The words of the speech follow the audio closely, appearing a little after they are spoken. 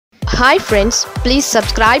Hi friends, please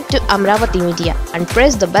subscribe to Amaravathi Media and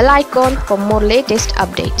press the bell icon for more latest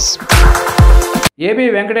updates. AB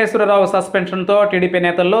Venkateswararao సస్పెన్షన్తో TDP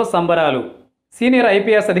నేతల్లో సంబరాలు. Senior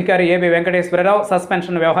IPS అధికారి AB Venkateswararao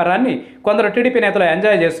suspension వ్యవహారాన్ని కొందరు TDP నేతలు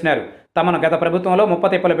enjoy చేస్తున్నారు. తమను గత ప్రభుత్వంలో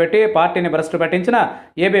ముప్పతిప్పలు పెట్టి పార్టీని భ్రష్టు పట్టించిన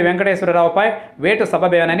ఏబీ వెంకటేశ్వరరావుపై వేటు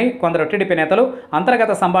సబబేనని కొందరు టీడీపీ నేతలు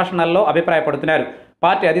అంతర్గత సంభాషణల్లో అభిప్రాయపడుతున్నారు.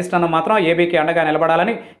 పార్టీ అధిష్టానం మాత్రం ఏబీకి అండగా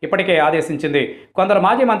నిలబడాలని ఇప్పటికే ఆదేశించింది. కొందరు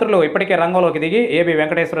మాజీ మంత్రులు ఇప్పటికే రంగంలోకి దిగి ఏబీ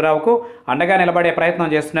వెంకటేశ్వరరావుకు అండగా నిలబడే ప్రయత్నం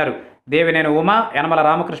చేస్తున్నారు. దేవినేని ఉమా, యనమల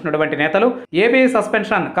రామకృష్ణుడు వంటి నేతలు ఏబీ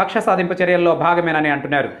సస్పెన్షన్ కక్ష సాధింపు చర్యల్లో భాగమేనని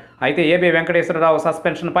అంటున్నారు. అయితే ఏబీ వెంకటేశ్వరరావు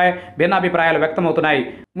సస్పెన్షన్పై భిన్నాభిప్రాయాలు వ్యక్తమవుతున్నాయి.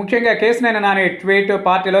 ముఖ్యంగా కేశినేని నాని ట్వీట్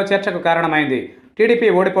పార్టీలో చర్చకు కారణమైంది. టీడీపీ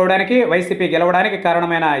ఓడిపోవడానికి, వైసీపీ గెలవడానికి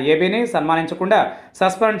కారణమైన ఏబీని సన్మానించకుండా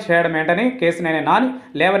సస్పెండ్ చేయడం ఏంటని కేశినేని నాని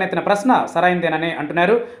లేవనెత్తిన ప్రశ్న సరైందేనని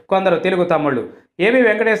అంటున్నారు కొందరు తెలుగు తమ్ముళ్లు. ఏబీ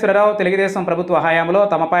వెంకటేశ్వరరావు తెలుగుదేశం ప్రభుత్వ హయాంలో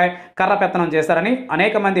తమపై కర్రపెత్తనం చేశారని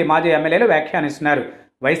అనేక మంది మాజీ ఎమ్మెల్యేలు వ్యాఖ్యానిస్తున్నారు.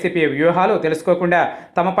 వైసీపీ వ్యూహాలు తెలుసుకోకుండా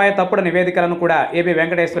తమపై తప్పుడు నివేదికలను కూడా ఏబీ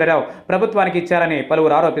వెంకటేశ్వరరావు ప్రభుత్వానికి ఇచ్చారని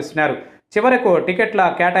పలువురు ఆరోపిస్తున్నారు. చివరకు టికెట్ల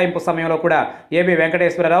కేటాయింపు సమయంలో కూడా ఏబీ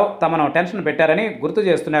వెంకటేశ్వరరావు తమను టెన్షన్ పెట్టారని గుర్తు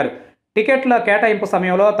చేస్తున్నారు. టికెట్ల కేటాయింపు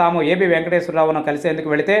సమయంలో తాము ఏబీ వెంకటేశ్వరరావును కలిసేందుకు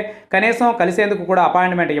వెళితే కనీసం కలిసేందుకు కూడా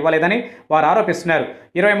అపాయింట్మెంట్ ఇవ్వలేదని వారు ఆరోపిస్తున్నారు.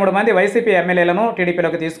 23 మంది వైసీపీ ఎమ్మెల్యేలను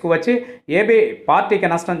టీడీపీలోకి తీసుకువచ్చి ఏబీ పార్టీకి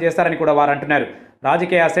నష్టం చేశారని కూడా వారు అంటున్నారు.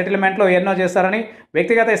 రాజకీయ సెటిల్మెంట్లు ఎన్నో చేశారని,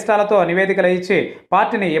 వ్యక్తిగత ఇష్టాలతో నివేదికలు ఇచ్చి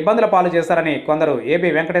పార్టీని ఇబ్బందుల పాలు చేశారని కొందరు ఏబీ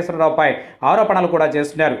వెంకటేశ్వరరావుపై ఆరోపణలు కూడా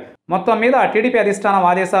చేస్తున్నారు. మొత్తం మీద టీడీపీ అధిష్టానం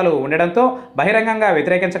ఆదేశాలు ఉండడంతో బహిరంగంగా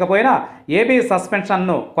వ్యతిరేకించకపోయినా ఏబీ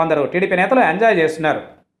సస్పెన్షన్ను కొందరు టీడీపీ నేతలు ఎంజాయ్ చేస్తున్నారు.